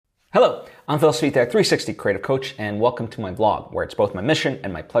Hello, I'm Phil Svitek, 360 Creative Coach, and welcome to my vlog, where it's both my mission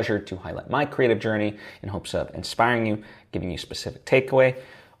and my pleasure to highlight my creative journey in hopes of inspiring you, giving you specific takeaway.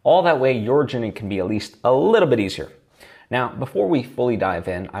 All that way your journey can be at least a little bit easier. Now, before we fully dive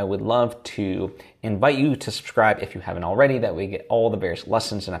in, I would love to invite you to subscribe if you haven't already. That way you get all the various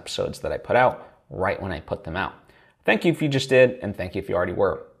lessons and episodes that I put out right when I put them out. Thank you if you just did, and thank you if you already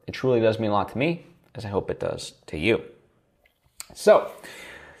were. It truly does mean a lot to me, as I hope it does to you. So,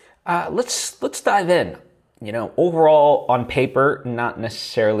 let's dive in. Overall, on paper, not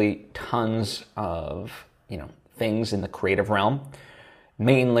necessarily tons of, things in the creative realm.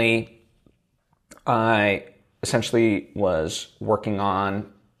 Mainly, I essentially was working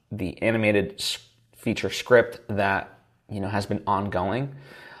on the animated feature script that, has been ongoing.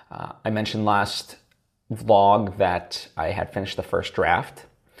 I mentioned last vlog that I had finished the first draft.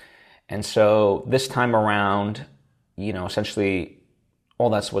 And so this time around, essentially all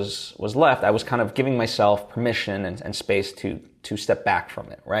that was left. I was kind of giving myself permission and space to step back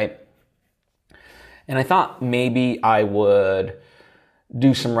from it, right? And I thought maybe I would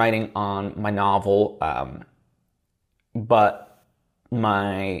do some writing on my novel, but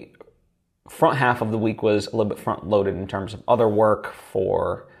my front half of the week was a little bit front loaded in terms of other work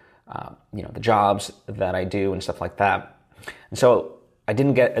for, the jobs that I do and stuff like that. And so I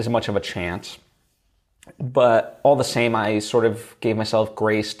didn't get as much of a chance. But all the same, I sort of gave myself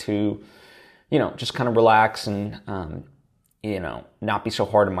grace to, just kind of relax and, not be so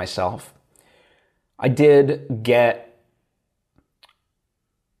hard on myself. I did get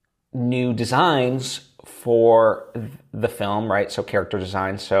new designs for the film, right? So character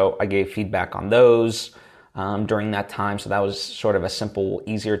design. So I gave feedback on those during that time. So that was sort of a simple,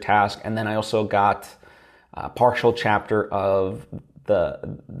 easier task. And then I also got a partial chapter of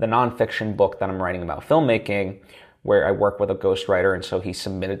the nonfiction book that I'm writing about filmmaking, where I work with a ghostwriter, and so he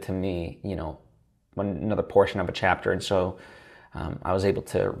submitted to me, another portion of a chapter, and so I was able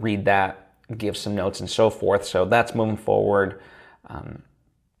to read that, give some notes, and so forth. So that's moving forward,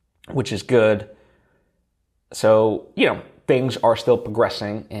 which is good. So things are still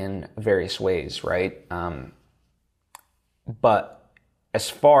progressing in various ways, right? But as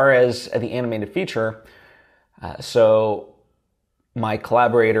far as the animated feature, so my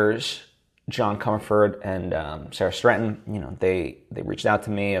collaborators, John Comerford and Sarah Stratton, they reached out to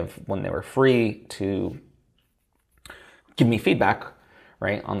me of when they were free to give me feedback,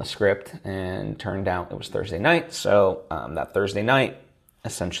 right, on the script, and turned out it was Thursday night. So that Thursday night,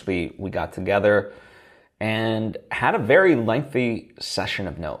 essentially, we got together and had a very lengthy session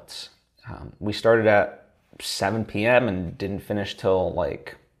of notes. We started at 7 p.m. and didn't finish till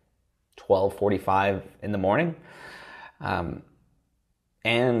like 12:45 in the morning.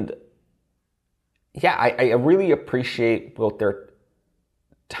 And yeah, I really appreciate both their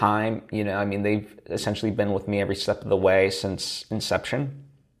time. They've essentially been with me every step of the way since inception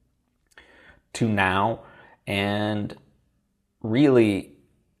to now. And really,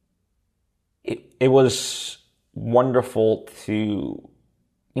 it was wonderful to,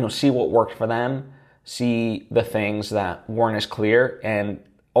 see what worked for them, see the things that weren't as clear, and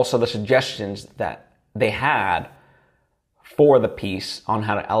also the suggestions that they had for the piece on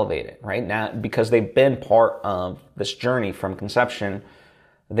how to elevate it, right? Now, because they've been part of this journey from conception,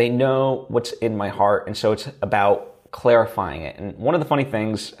 they know what's in my heart, and so it's about clarifying it. And one of the funny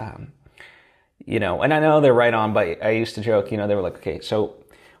things, and I know they're right on, but I used to joke, they were like, okay, so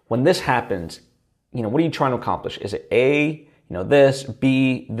when this happens, what are you trying to accomplish? Is it A, this,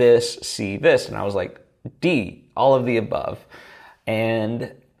 B, this, C, this? And I was like, D, all of the above.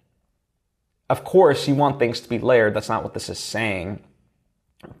 And of course, you want things to be layered. That's not what this is saying.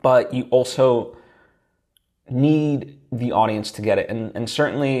 But you also need the audience to get it. And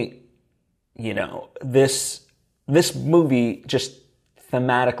certainly, this movie just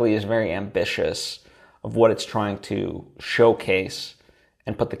thematically is very ambitious of what it's trying to showcase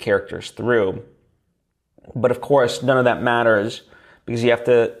and put the characters through. But of course, none of that matters because you have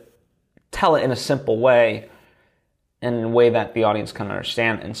to tell it in a simple way and in a way that the audience can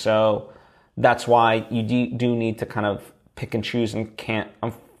understand. And so that's why you do need to kind of pick and choose and can't,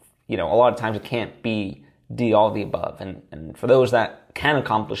 a lot of times it can't be D, all of the above. And for those that can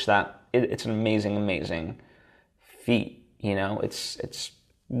accomplish that, it's an amazing, amazing feat. It's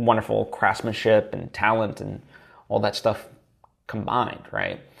wonderful craftsmanship and talent and all that stuff combined,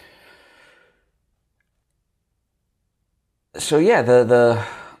 right? So yeah, the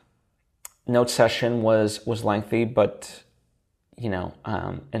note session was lengthy, but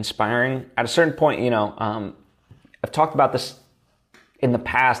inspiring. At a certain point, I've talked about this in the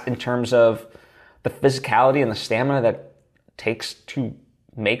past in terms of the physicality and the stamina that takes to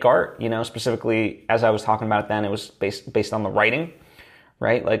make art, specifically as I was talking about it then, it was based on the writing,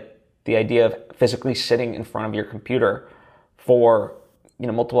 right? Like the idea of physically sitting in front of your computer for,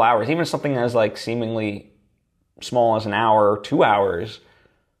 multiple hours, even something as like seemingly small as an hour or 2 hours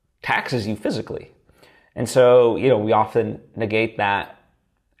taxes you physically. And so, we often negate that.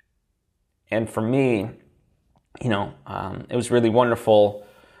 And for me, it was really wonderful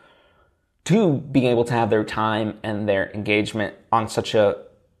to being able to have their time and their engagement on such a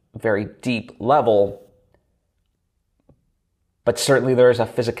very deep level. But certainly there is a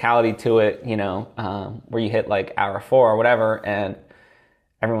physicality to it, where you hit like hour 4 or whatever, and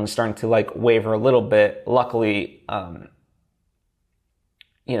everyone's starting to like waver a little bit. Luckily,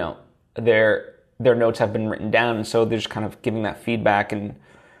 their notes have been written down, and so they're just kind of giving that feedback and,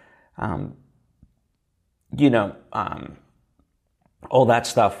 all that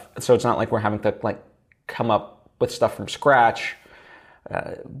stuff. So it's not like we're having to like come up with stuff from scratch.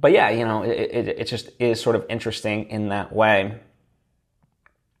 But yeah, it just is sort of interesting in that way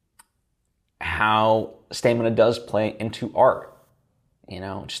how stamina does play into art.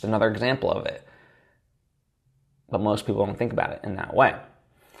 Just another example of it. But most people don't think about it in that way.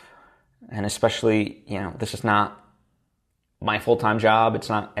 And especially, this is not my full-time job. It's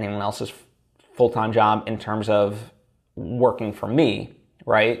not anyone else's full-time job in terms of working for me,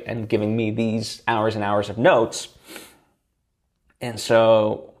 right? And giving me these hours and hours of notes. And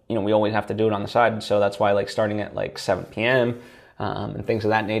so, we always have to do it on the side. And so that's why like starting at like 7 p.m. And things of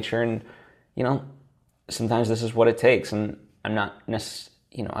that nature. And, sometimes this is what it takes. And I'm not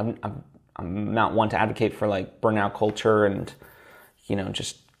necessarily, I'm not one to advocate for like burnout culture and,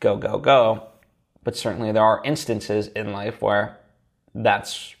 just go. But certainly there are instances in life where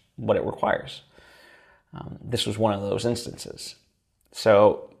that's what it requires. This was one of those instances.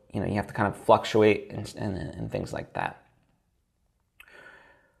 So, you have to kind of fluctuate and things like that.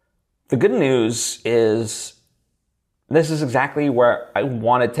 The good news is this is exactly where I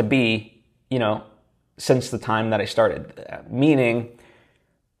wanted to be, since the time that I started. Meaning,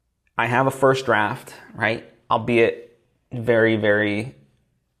 I have a first draft, right? Albeit very, very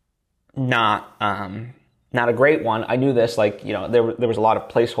not a great one. I knew this, like, there was a lot of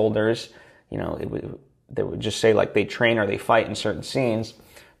placeholders. They would just say like they train or they fight in certain scenes,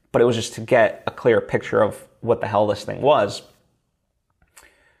 but it was just to get a clear picture of what the hell this thing was.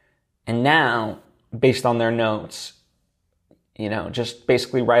 And now, based on their notes, just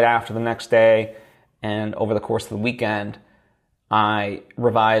basically right after the next day and over the course of the weekend, I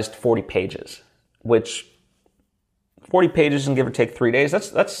revised 40 pages, which 40 pages and give or take 3 days,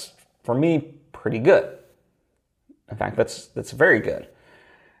 that's for me pretty good. In fact, that's very good.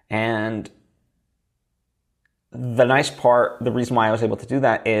 And the nice part, the reason why I was able to do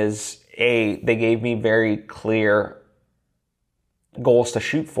that is, they gave me very clear goals to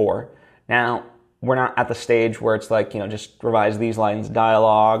shoot for. Now, we're not at the stage where it's like, just revise these lines of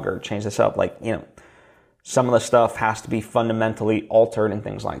dialogue or change this up. Like, some of the stuff has to be fundamentally altered and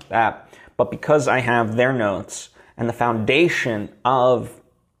things like that. But because I have their notes and the foundation of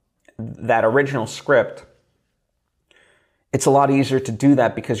that original script, it's a lot easier to do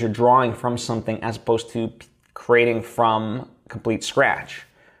that because you're drawing from something as opposed to creating from complete scratch,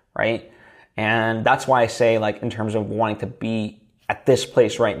 right? And that's why I say, like, in terms of wanting to be at this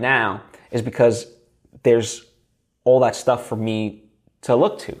place right now, is because there's all that stuff for me to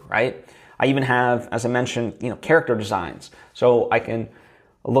look to, right? I even have, as I mentioned, character designs. So I can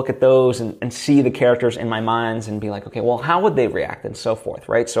look at those and see the characters in my mind and be like, okay, well, how would they react and so forth,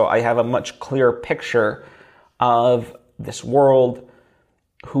 right? So I have a much clearer picture of this world,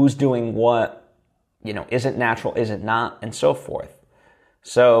 who's doing what, is it natural, is it not, and so forth.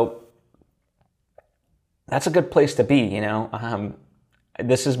 So that's a good place to be,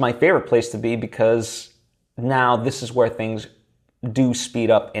 This is my favorite place to be because now this is where things do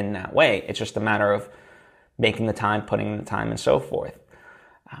speed up in that way. It's just a matter of making the time, putting in the time, and so forth.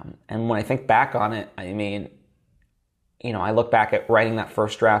 And when I think back on it, I mean, I look back at writing that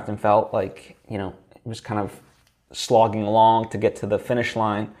first draft and felt like, it was kind of slogging along to get to the finish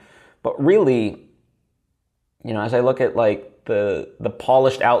line. But really, as I look at like the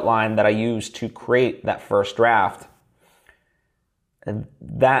polished outline that I used to create that first draft,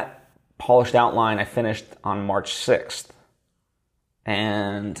 that polished outline I finished on March 6th.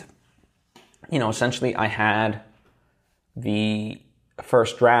 And, essentially I had the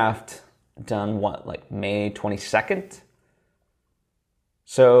first draft done, May 22nd?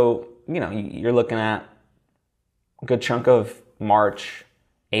 So, you're looking at a good chunk of March,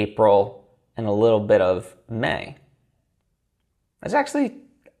 April, and a little bit of May. That's actually,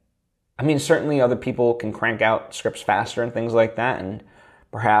 certainly other people can crank out scripts faster and things like that,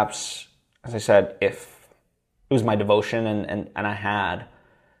 perhaps, as I said, if it was my devotion and I had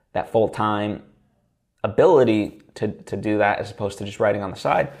that full-time ability to do that as opposed to just writing on the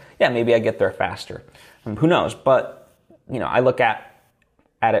side, yeah, maybe I get there faster. Who knows? But, I look at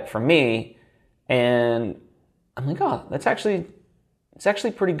it for me and I'm like, oh, it's actually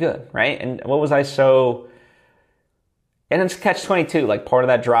pretty good, right? And what was I so... And it's catch-22, like part of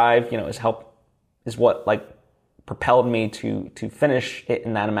that drive, is what like propelled me to finish it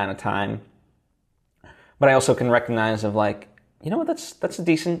in that amount of time. But I also can recognize of like, that's a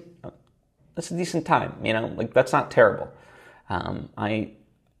decent time, like that's not terrible. I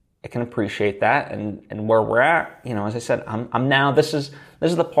can appreciate that and where we're at, as I said, I'm now, this is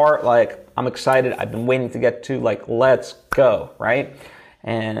the part like I'm excited. I've been waiting to get to, like, let's go, right?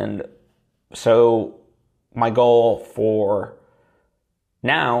 And so my goal for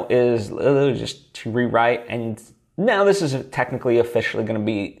now is literally just to rewrite, and now this is technically officially going to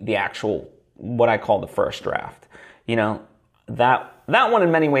be the actual, what I call the first draft. That one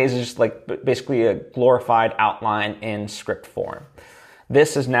in many ways is just like basically a glorified outline in script form.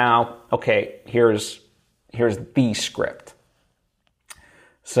 This is now, okay, here's the script.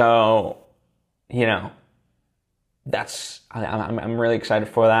 So, I'm really excited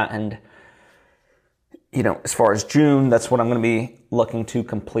for that. And, as far as June, that's what I'm going to be looking to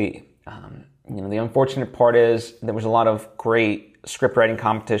complete. The unfortunate part is there was a lot of great script writing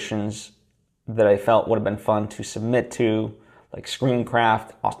competitions that I felt would have been fun to submit to, like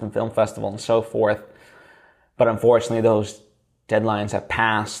Screencraft, Austin Film Festival, and so forth. But unfortunately, those deadlines have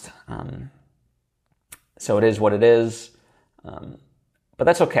passed. So it is what it is. But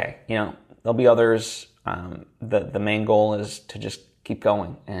that's okay. There'll be others. The main goal is to just keep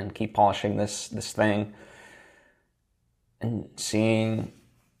going and keep polishing this thing and seeing,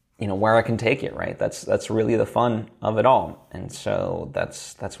 where I can take it, right? That's really the fun of it all. And so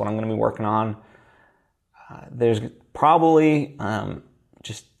that's what I'm going to be working on. There's probably,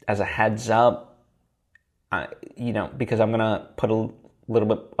 just as a heads up, because I'm going to put a little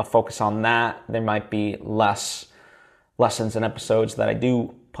bit of focus on that, there might be less lessons and episodes that I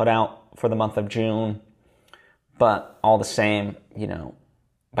do put out for the month of June. But all the same,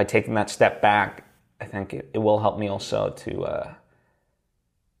 by taking that step back, I think it will help me also to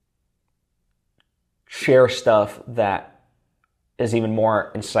share stuff that is even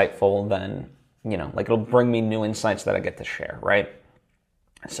more insightful than, like it'll bring me new insights that I get to share, right?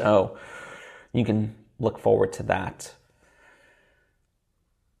 So you can look forward to that.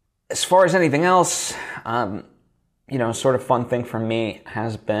 As far as anything else, sort of fun thing for me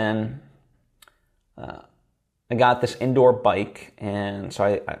has been, I got this indoor bike, and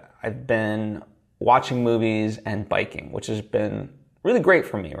so I've been watching movies and biking, which has been really great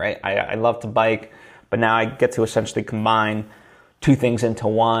for me, right? I love to bike, but now I get to essentially combine two things into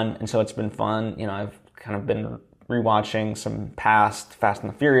one, and so it's been fun. I've kind of been rewatching some past Fast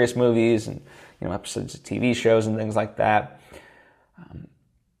and the Furious movies and, episodes of TV shows and things like that.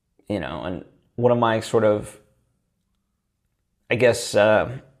 And one of my sort of, I guess,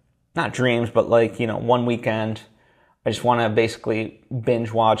 not dreams, but like, one weekend, I just want to basically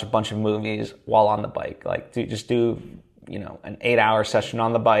binge watch a bunch of movies while on the bike. Like, do an 8-hour session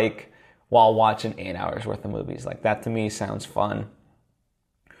on the bike while watching 8 hours worth of movies. Like, that to me sounds fun.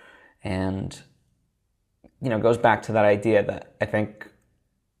 And, goes back to that idea that I think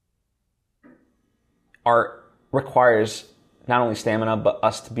art requires not only stamina, but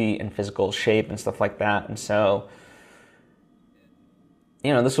us to be in physical shape and stuff like that. And so,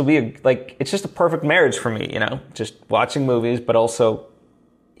 this will be it's just a perfect marriage for me, just watching movies, but also,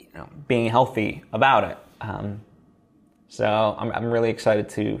 being healthy about it. So I'm really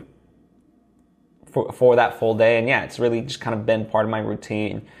excited for that full day. And yeah, it's really just kind of been part of my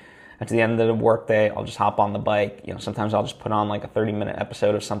routine. At the end of the workday, I'll just hop on the bike. Sometimes I'll just put on like a 30-minute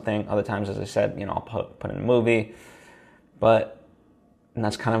episode of something. Other times, as I said, I'll put in a movie. And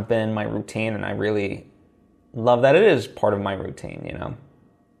that's kind of been my routine, and I really love that it is part of my routine,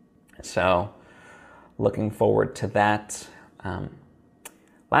 So, looking forward to that.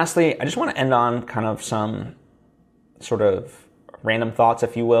 Lastly, I just want to end on kind of some sort of random thoughts,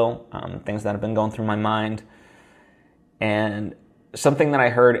 if you will, things that have been going through my mind. And something that I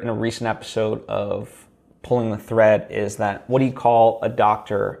heard in a recent episode of Pulling the Thread is that, what do you call a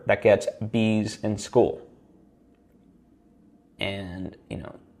doctor that gets B's in school? And,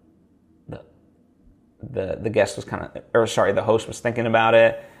 the guest was the host was thinking about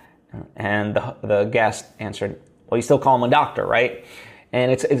it, and the guest answered, well, you still call him a doctor, right?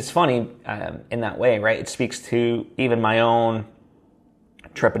 And it's funny in that way, right? It speaks to even my own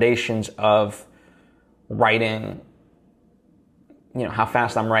trepidations of writing how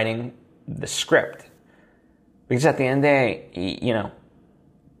fast I'm writing the script. Because at the end of the day,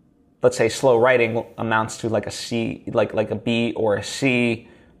 let's say slow writing amounts to like a C, like a B or a C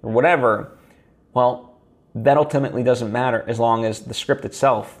or whatever. Well, that ultimately doesn't matter as long as the script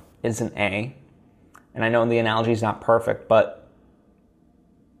itself is an A. And I know the analogy is not perfect, but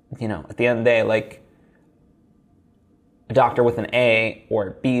at the end of the day, like a doctor with an A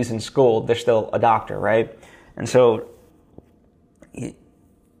or B's in school, they're still a doctor, right? And so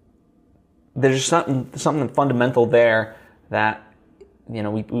there's something fundamental there that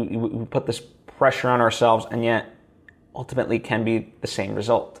we put this pressure on ourselves, and yet ultimately can be the same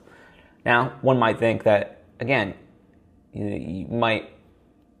result. Now, one might think that, again, you might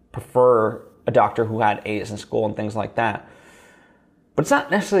prefer a doctor who had A's in school and things like that, but it's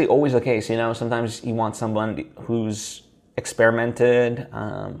not necessarily always the case. Sometimes you want someone who's experimented,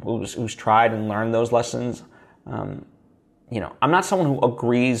 who's tried and learned those lessons. I'm not someone who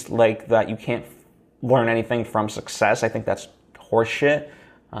agrees like that you can't learn anything from success. I think that's horseshit.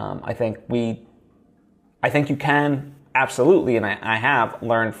 I think you can absolutely, and I have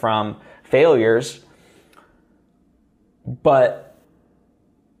learned from failures, but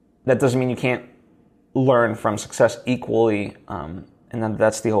that doesn't mean you can't learn from success equally, and then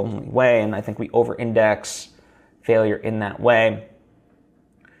that's the only way. And I think we over-index failure in that way.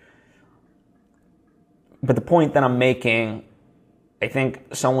 But the point that I'm making, I think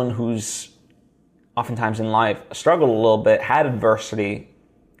someone who's oftentimes in life struggled a little bit, had adversity,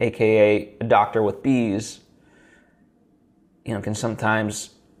 aka a doctor with B's, can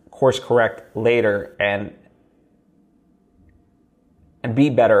sometimes course correct later and be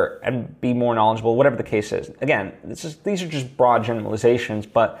better and be more knowledgeable, whatever the case is. Again, these are just broad generalizations,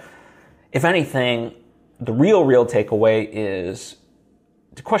 but if anything, the real takeaway is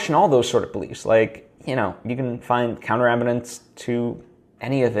to question all those sort of beliefs. Like, you can find counter evidence to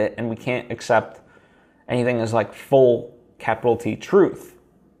any of it, and we can't accept anything as like full capital T truth,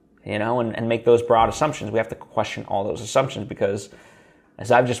 and make those broad assumptions. We have to question all those assumptions because,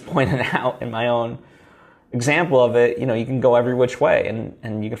 as I've just pointed out in my own example of it, you can go every which way,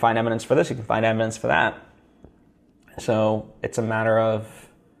 and you can find evidence for this, you can find evidence for that. So it's a matter of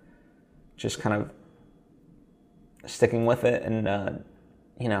just kind of sticking with it and,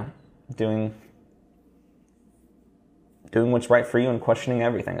 doing what's right for you and questioning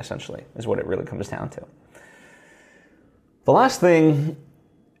everything, essentially, is what it really comes down to. The last thing,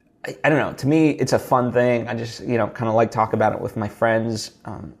 I don't know, to me, it's a fun thing. I just, kind of like talk about it with my friends.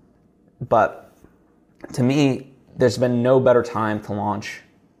 But to me, there's been no better time to launch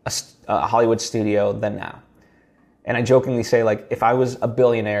a Hollywood studio than now. And I jokingly say, like, if I was a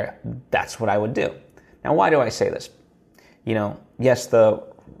billionaire, that's what I would do. Now, why do I say this? Yes, the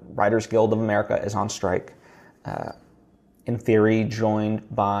Writers Guild of America is on strike. In theory,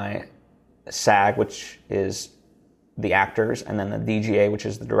 joined by SAG, which is the actors, and then the DGA, which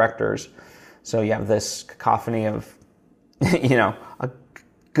is the directors. So you have this cacophony of, a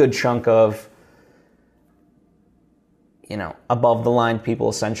good chunk of, above the line people,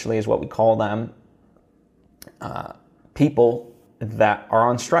 essentially, is what we call them. People that are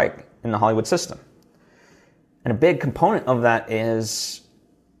on strike in the Hollywood system. And a big component of that is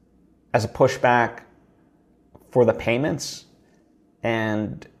as a pushback for the payments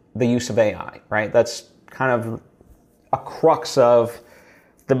and the use of AI, right? That's kind of a crux of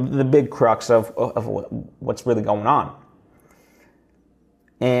the big crux of what's really going on.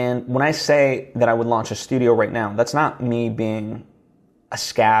 And when I say that I would launch a studio right now, that's not me being a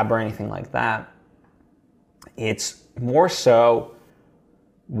scab or anything like that. It's more so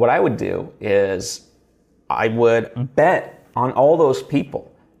what I would do is I would bet on all those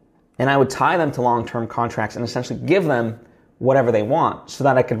people, and I would tie them to long-term contracts and essentially give them whatever they want so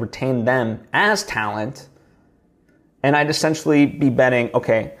that I could retain them as talent. And I'd essentially be betting,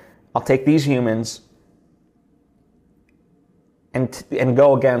 okay, I'll take these humans and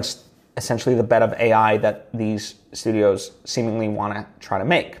go against essentially the bet of AI that these studios seemingly want to try to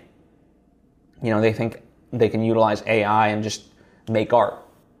make. They think they can utilize AI and just make art.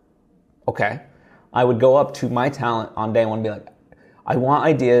 Okay. I would go up to my talent on day one and be like, I want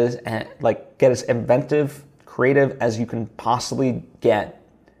ideas and like get as inventive, creative as you can possibly get.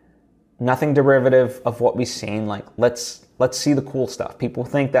 Nothing derivative of what we've seen. Like, let's see the cool stuff. People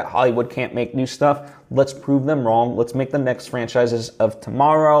think that Hollywood can't make new stuff. Let's prove them wrong. Let's make the next franchises of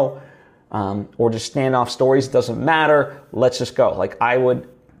tomorrow, or just standoff stories. Doesn't matter. Let's just go. Like, I would,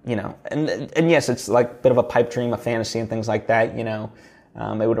 and yes, it's like a bit of a pipe dream, a fantasy and things like that,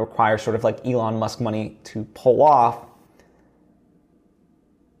 it would require sort of like Elon Musk money to pull off.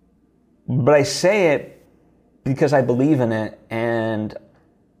 But I say it because I believe in it, and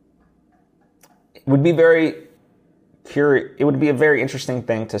it would be it would be a very interesting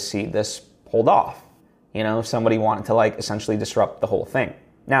thing to see this pulled off. If somebody wanted to essentially disrupt the whole thing.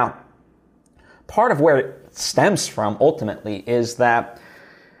 Now, part of where it stems from ultimately is that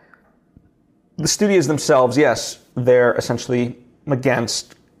the studios themselves, yes, they're essentially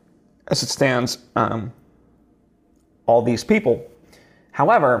against, as it stands, all these people.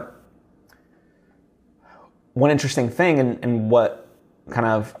 However, one interesting thing and what kind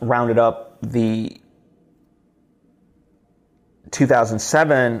of rounded up the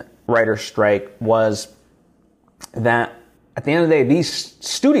 2007 writer's strike was that at the end of the day, these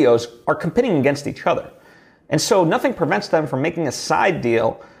studios are competing against each other. And so nothing prevents them from making a side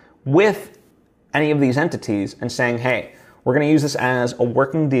deal with any of these entities and saying, hey, we're going to use this as a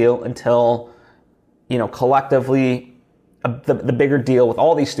working deal until, collectively the bigger deal with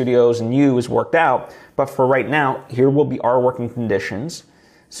all these studios and you is worked out. But for right now, here will be our working conditions.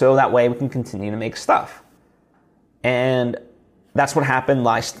 So that way we can continue to make stuff. And that's what happened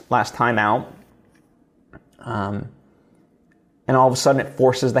last time out. And all of a sudden it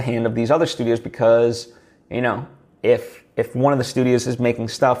forces the hand of these other studios because, if one of the studios is making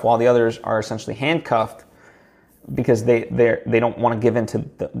stuff while the others are essentially handcuffed because they don't want to give in to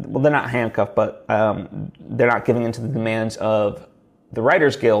they're not handcuffed, but they're not giving into the demands of the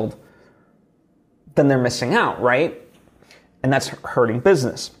Writers Guild, then they're missing out, right? And that's hurting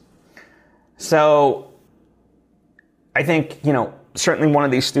business. So I think, certainly one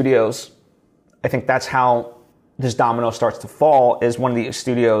of these studios, I think that's how this domino starts to fall, is one of the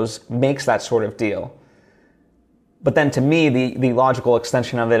studios makes that sort of deal. But then to me, the logical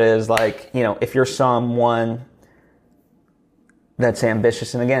extension of it is if you're someone that's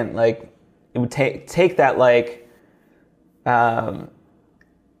ambitious, and again, it would take that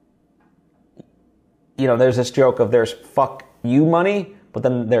there's this joke of there's fuck you money, but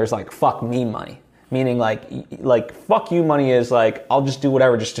then there's fuck me money. Meaning fuck you money is I'll just do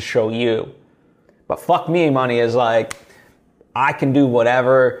whatever just to show you. But fuck me money is I can do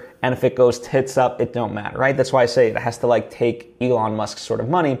whatever, and if it goes tits up, it don't matter, right? That's why I say it has to take Elon Musk's sort of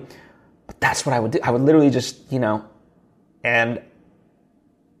money. But that's what I would do. I would literally just, and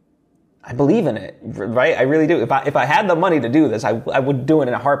I believe in it, right? I really do. If I had the money to do this, I would do it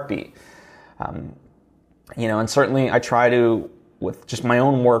in a heartbeat. And certainly I try to, with just my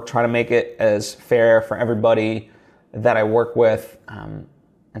own work, try to make it as fair for everybody that I work with, and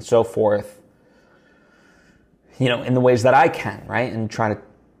so forth. In the ways that I can, right? And trying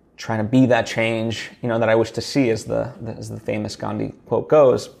to be that change, that I wish to see, as the famous Gandhi quote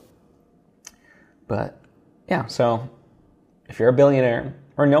goes. But yeah, so if you're a billionaire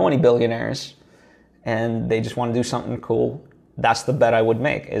or know any billionaires and they just want to do something cool, that's the bet I would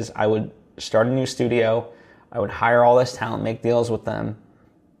make, is I would start a new studio, I would hire all this talent, make deals with them,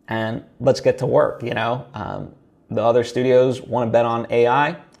 and let's get to work, The other studios want to bet on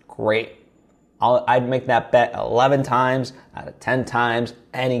AI, great. I'd make that bet 11 times out of 10 times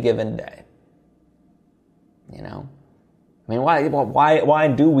any given day. Why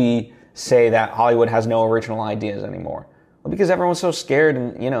do we say that Hollywood has no original ideas anymore? Well, because everyone's so scared,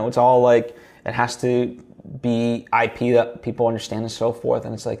 and it's all it has to be IP that people understand and so forth.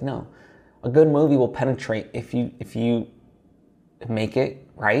 And it's no, a good movie will penetrate if you make it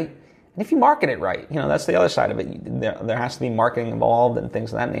right, and if you market it right. That's the other side of it. There has to be marketing involved and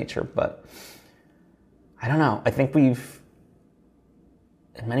things of that nature, but I don't know. I think we've,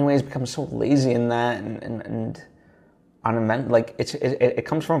 in many ways, become so lazy in that, and it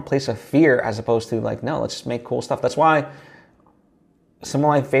comes from a place of fear as opposed to no, let's just make cool stuff. That's why some of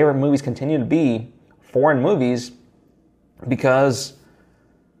my favorite movies continue to be foreign movies, because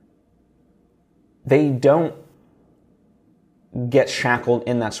they don't get shackled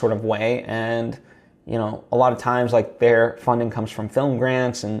in that sort of way, and a lot of times their funding comes from film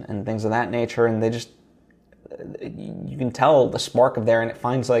grants and things of that nature, and they just, you can tell the spark of there, and it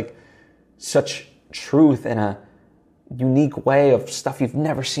finds such truth in a unique way of stuff you've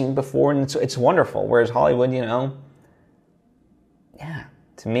never seen before, and it's wonderful. Whereas Hollywood,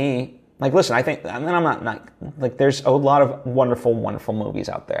 to me, listen, I think, I'm not there's a lot of wonderful, wonderful movies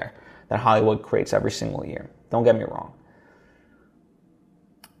out there that Hollywood creates every single year. Don't get me wrong.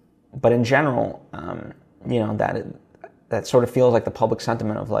 But in general, that sort of feels like the public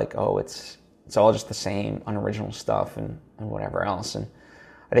sentiment of oh, it's all just the same unoriginal stuff and whatever else. And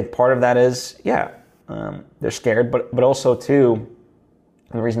I think part of that is, they're scared, but also too,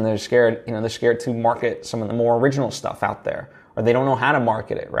 the reason they're scared, they're scared to market some of the more original stuff out there, or they don't know how to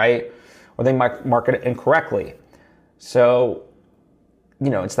market it, right? Or they might market it incorrectly. So,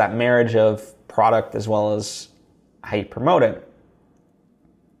 it's that marriage of product as well as how you promote it.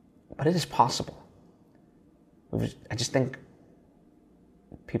 But it is possible. I just think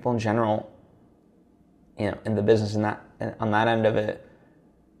people in general, in the business on that end of it,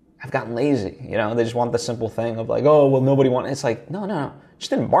 have gotten lazy. They just want the simple thing of like, oh, well, nobody wants. It's like, no, just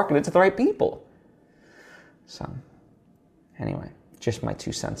didn't market it to the right people. So, anyway, just my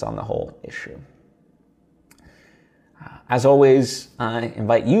 2 cents on the whole issue. As always, I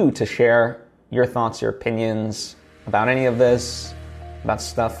invite you to share your thoughts, your opinions about any of this, about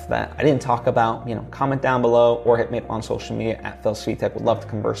stuff that I didn't talk about. Comment down below or hit me up on social media at PhilSvitek. Would love to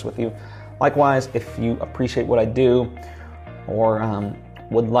converse with you. Likewise, if you appreciate what I do or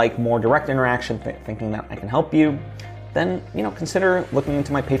would like more direct interaction, thinking that I can help you, then consider looking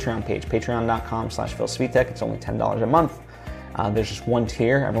into my Patreon page, patreon.com/PhilSvitek. It's only $10 a month. There's just one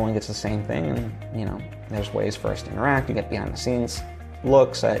tier. Everyone gets the same thing, and there's ways for us to interact. You get behind the scenes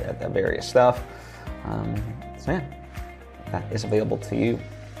looks at the various stuff. So yeah, that is available to you.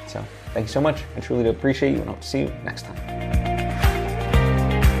 So thank you so much. I truly do appreciate you, and hope to see you next time.